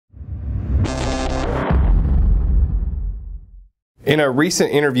In a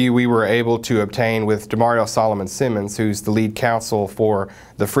recent interview we were able to obtain with Demario Solomon Simmons, who's the lead counsel for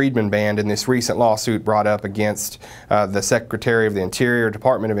the Freedmen Band in this recent lawsuit brought up against the Secretary of the Interior,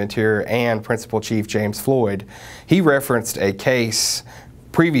 Department of Interior, and Principal Chief James Floyd, he referenced a case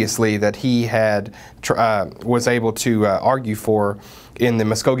previously that he had was able to argue for in the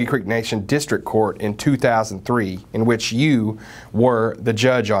Muscogee Creek Nation District Court in 2003, in which you were the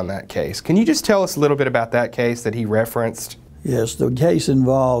judge on that case. Can you just tell us a little bit about that case that he referenced? Yes, the case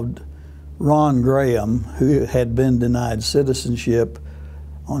involved Ron Graham, who had been denied citizenship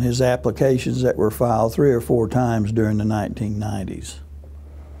on his applications that were filed 3 or 4 times during the 1990s.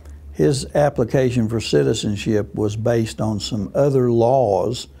 His application for citizenship was based on some other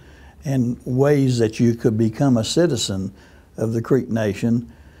laws and ways that you could become a citizen of the Creek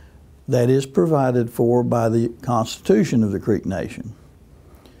Nation that is provided for by the Constitution of the Creek Nation.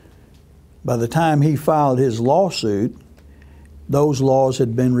 By the time he filed his lawsuit, those laws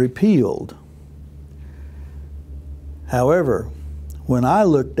had been repealed. However, when I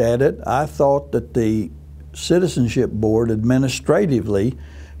looked at it, I thought that the Citizenship Board administratively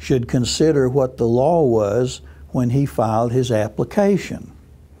should consider what the law was when he filed his application.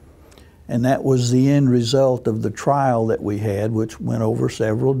 And that was the end result of the trial that we had, which went over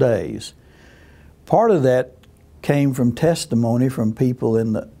several days. Part of that came from testimony from people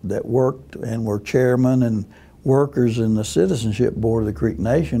that worked and were chairmen and workers in the Citizenship Board of the Creek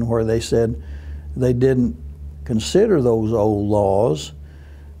Nation, where they said they didn't consider those old laws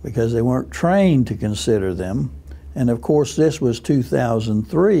because they weren't trained to consider them. And of course this was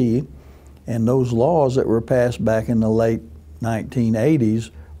 2003, and those laws that were passed back in the late 1980s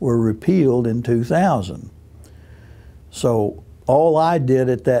were repealed in 2000. So all I did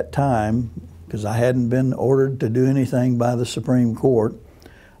at that time, because I hadn't been ordered to do anything by the Supreme Court,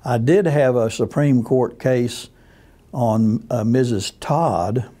 I did have a Supreme Court case on Mrs.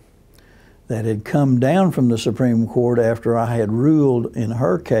 Todd that had come down from the Supreme Court after I had ruled in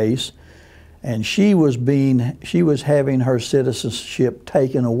her case, and she was having her citizenship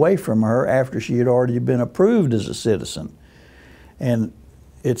taken away from her after she had already been approved as a citizen. And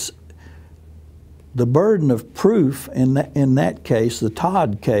it's the burden of proof in that case, the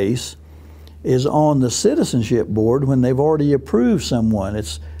Todd case, is on the Citizenship Board when they've already approved someone.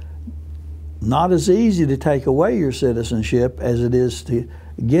 It's not as easy to take away your citizenship as it is to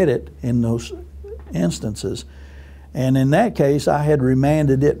get it in those instances. And in that case, I had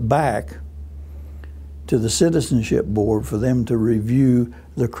remanded it back to the Citizenship Board for them to review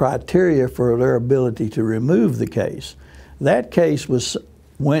the criteria for their ability to remove the case. That case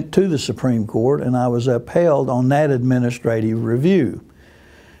went to the Supreme Court, and I was upheld on that administrative review.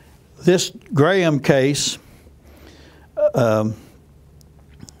 This Graham case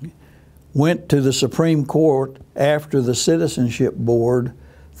went to the Supreme Court after the Citizenship Board,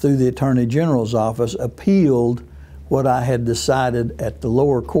 through the Attorney General's office, appealed what I had decided at the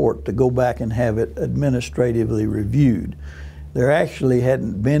lower court to go back and have it administratively reviewed. There actually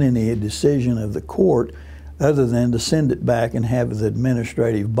hadn't been any decision of the court other than to send it back and have the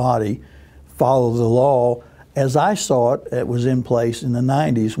administrative body follow the law as I saw it. It was in place in the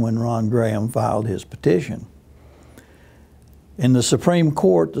 90s when Ron Graham filed his petition. In the Supreme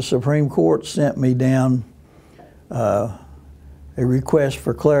Court sent me down a request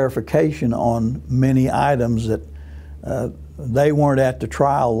for clarification on many items that they weren't at the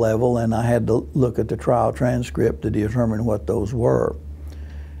trial level, and I had to look at the trial transcript to determine what those were.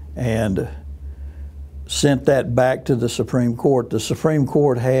 And sent that back to the Supreme Court. The Supreme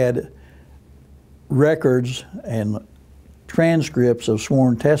Court had records and transcripts of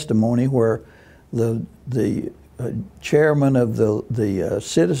sworn testimony where the chairman of the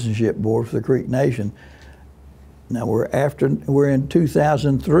Citizenship Board for the Creek Nation. Now we're in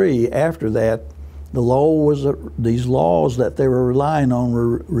 2003. After that, the law was these laws that they were relying on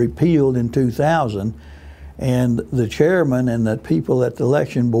were repealed in 2000, and the chairman and the people at the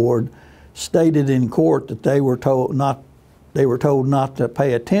election board stated in court that they were told not to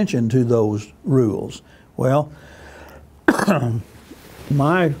pay attention to those rules. Well,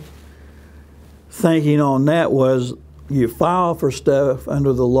 my thinking on that was you file for stuff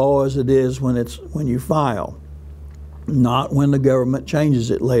under the law as it is when you file, not when the government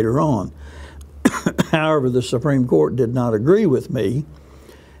changes it later on. However, the Supreme Court did not agree with me,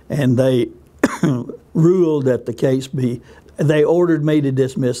 and they ruled that the case they ordered me to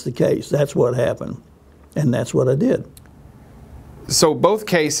dismiss the case. That's what happened, and that's what I did. So both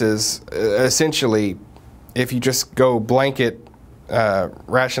cases, essentially, if you just go blanket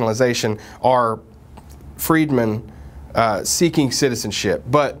rationalization, are freedmen seeking citizenship.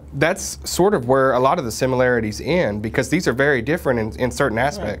 But that's sort of where a lot of the similarities end, because these are very different in certain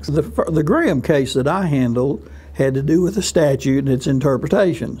aspects. The Graham case that I handled had to do with the statute and its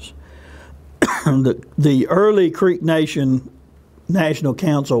interpretations. The early Creek Nation National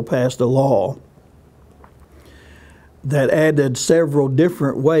Council passed a law that added several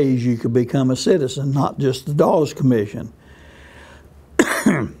different ways you could become a citizen, not just the Dawes Commission.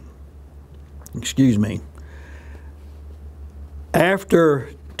 Excuse me. After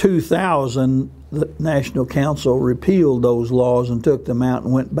 2000, the National Council repealed those laws and took them out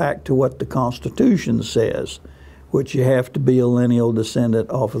and went back to what the Constitution says, which you have to be a lineal descendant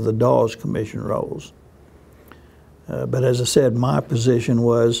off of the Dawes Commission rolls. But as I said, my position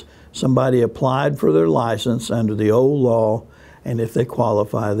was somebody applied for their license under the old law, and if they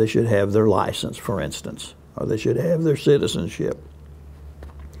qualify, they should have their license, for instance, or they should have their citizenship.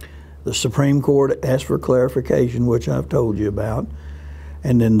 The Supreme Court asked for clarification, which I've told you about,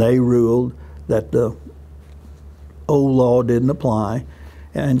 and then they ruled that the old law didn't apply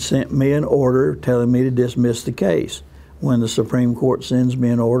and sent me an order telling me to dismiss the case. When the Supreme Court sends me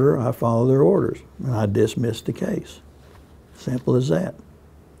an order, I follow their orders, and I dismiss the case. Simple as that.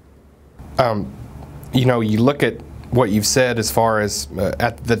 You know, you look at what you've said as far as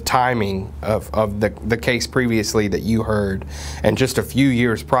at the timing of the case previously that you heard, and just a few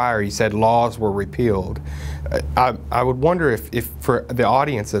years prior you said laws were repealed. I would wonder if for the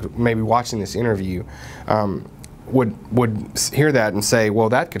audience that may be watching this interview would hear that and say, well,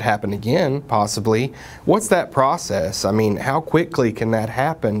 that could happen again, possibly. What's that process? I mean, how quickly can that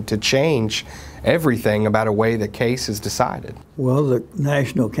happen to change everything about a way the case is decided? Well, the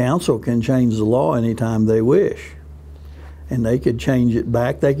National Council can change the law anytime they wish, and they could change it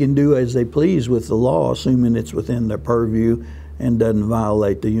back. They can do as they please with the law, assuming it's within their purview and doesn't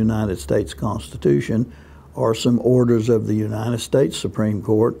violate the United States Constitution or some orders of the United States Supreme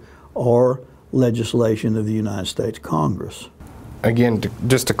Court or legislation of the United States Congress. Again,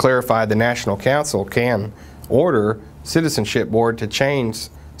 just to clarify, the National Council can order Citizenship Board to change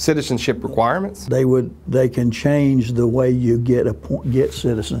citizenship requirements? They can change the way you get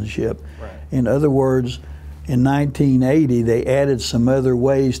citizenship. Right. In other words, in 1980 they added some other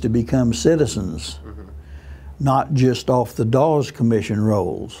ways to become citizens, not just off the Dawes Commission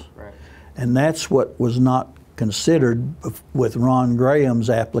rolls. Right. And that's what was not considered with Ron Graham's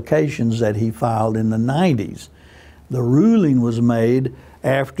applications that he filed in the 90s. The ruling was made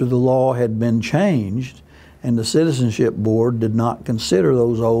after the law had been changed, and the Citizenship Board did not consider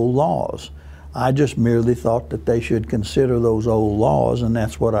those old laws. I just merely thought that they should consider those old laws, and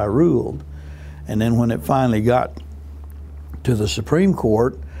that's what I ruled. And then when it finally got to the Supreme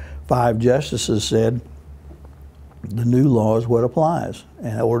Court, 5 justices said the new law is what applies,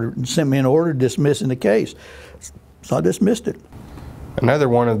 and sent me an order dismissing the case. So I dismissed it. Another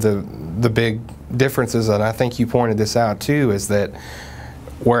one of the big differences, and I think you pointed this out too, is that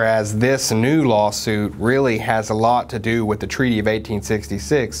whereas this new lawsuit really has a lot to do with the Treaty of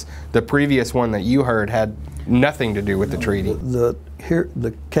 1866, the previous one that you heard had nothing to do with the treaty.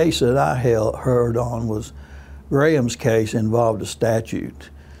 The case that I heard on was Graham's case involved a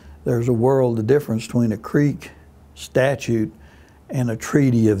statute. There's a world of difference between a Creek statute and a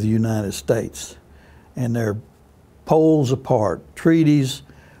treaty of the United States, and they're poles apart. Treaties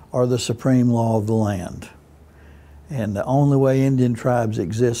are the supreme law of the land. And the only way Indian tribes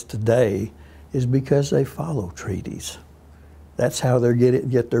exist today is because they follow treaties. That's how they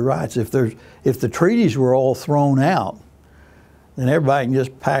get their rights. If the treaties were all thrown out, then everybody can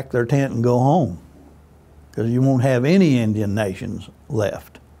just pack their tent and go home, because you won't have any Indian nations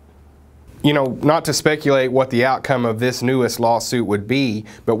left. You know, not to speculate what the outcome of this newest lawsuit would be,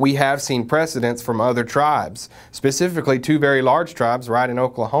 but we have seen precedents from other tribes, specifically 2 very large tribes right in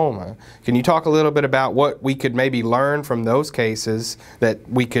Oklahoma. Can you talk a little bit about what we could maybe learn from those cases that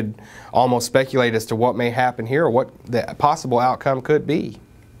we could almost speculate as to what may happen here, or what the possible outcome could be?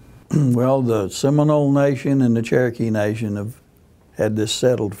 Well, the Seminole Nation and the Cherokee Nation have had this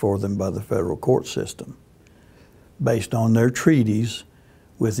settled for them by the federal court system based on their treaties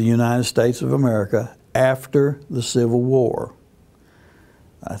with the United States of America after the Civil War.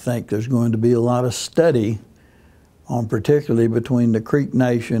 I think there's going to be a lot of study on particularly between the Creek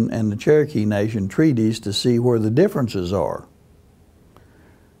Nation and the Cherokee Nation treaties to see where the differences are.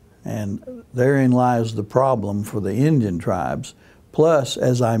 And therein lies the problem for the Indian tribes. Plus,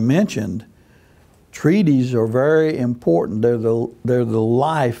 as I mentioned, treaties are very important. They're the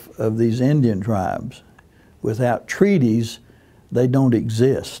life of these Indian tribes. Without treaties, they don't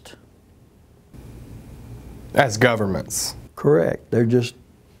exist. As governments. Correct. They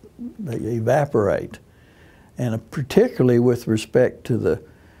evaporate. And particularly with respect to the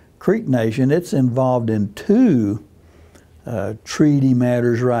Creek Nation, it's involved in two treaty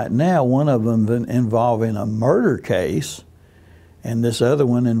matters right now, one of them involving a murder case and this other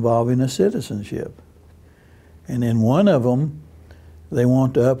one involving a citizenship. And in one of them, they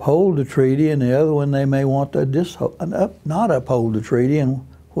want to uphold the treaty, and the other one they may want to not uphold the treaty, and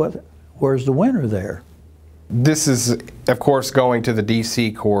where's the winner there? This is, of course, going to the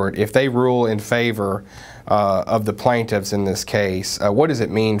D.C. court. If they rule in favor of the plaintiffs in this case, what does it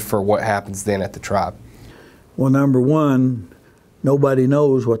mean for what happens then at the tribe? Well, number one, nobody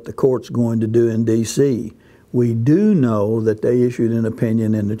knows what the court's going to do in D.C. We do know that they issued an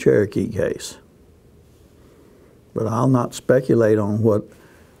opinion in the Cherokee case. But I'll not speculate on what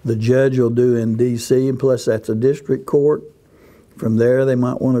the judge will do in D.C., and plus that's a district court. From there, they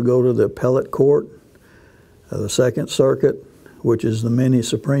might want to go to the appellate court, the Second Circuit, which is the mini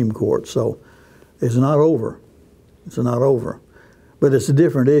Supreme Court. So it's not over. It's not over. But it's a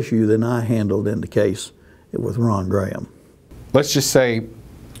different issue than I handled in the case with Ron Graham. Let's just say,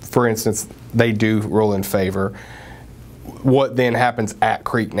 for instance, they do rule in favor. What then happens at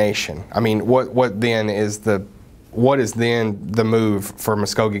Creek Nation? I mean, what is then the move for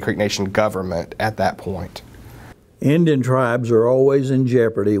Muscogee Creek Nation government at that point? Indian tribes are always in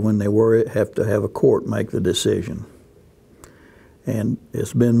jeopardy when they have to have a court make the decision. And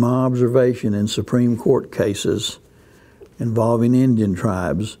it's been my observation in Supreme Court cases involving Indian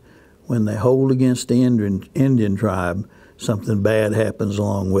tribes, when they hold against the Indian tribe, something bad happens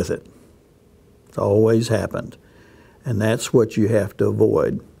along with it. It's always happened. And that's what you have to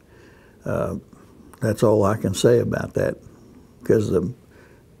avoid. That's all I can say about that, because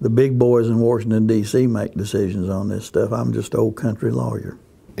the big boys in Washington, D.C. make decisions on this stuff. I'm just an old country lawyer.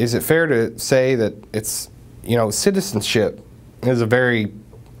 Is it fair to say that it's, citizenship is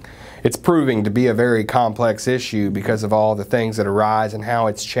it's proving to be a very complex issue because of all the things that arise and how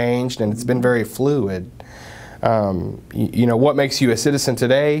it's changed, and it's been very fluid. What makes you a citizen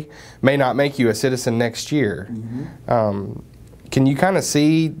today may not make you a citizen next year. Mm-hmm. Can you kind of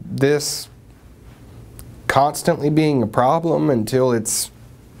see this constantly being a problem until this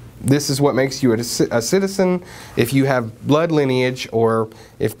is what makes you a citizen, if you have blood lineage, or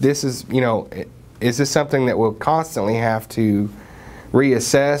if this is, is this something that we'll constantly have to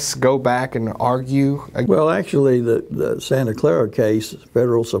reassess, go back and argue? Well, actually, the Santa Clara case,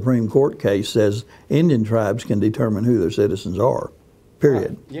 federal Supreme Court case, says Indian tribes can determine who their citizens are,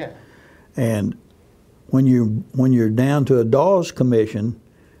 period. Yeah. And when you're down to a Dawes Commission,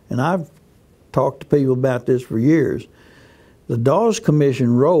 and I've talked to people about this for years, the Dawes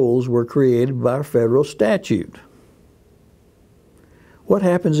Commission roles were created by a federal statute. What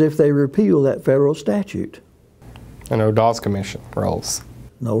happens if they repeal that federal statute? No Dawes Commission roles.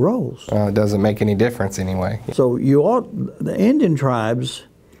 No roles. It doesn't make any difference anyway. So the Indian tribes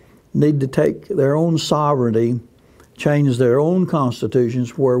need to take their own sovereignty, change their own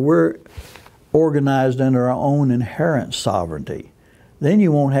constitutions where we're organized under our own inherent sovereignty. Then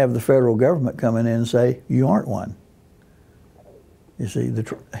you won't have the federal government coming in and say, you aren't one. You see, the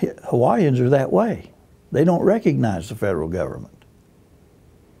Hawaiians are that way. They don't recognize the federal government.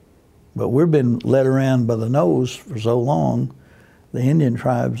 But we've been led around by the nose for so long, the Indian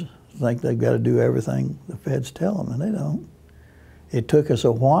tribes think they've got to do everything the feds tell them, and they don't. It took us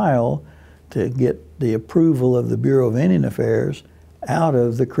a while to get the approval of the Bureau of Indian Affairs out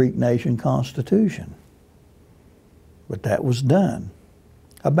of the Creek Nation Constitution. But that was done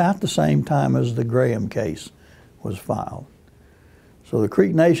about the same time as the Graham case was filed. So the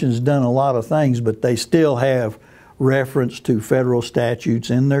Creek Nation's done a lot of things, but they still have reference to federal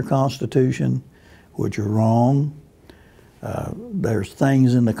statutes in their Constitution, which are wrong. There's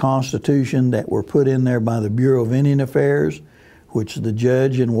things in the Constitution that were put in there by the Bureau of Indian Affairs, which the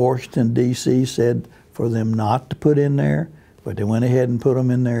judge in Washington, D.C. said for them not to put in there, but they went ahead and put them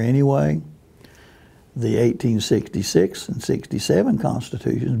in there anyway. The 1866 and 67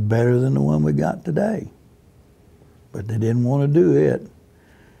 Constitution is better than the one we got today. But they didn't want to do it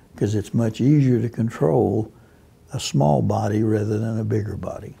because it's much easier to control a small body rather than a bigger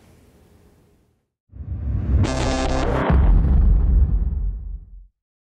body.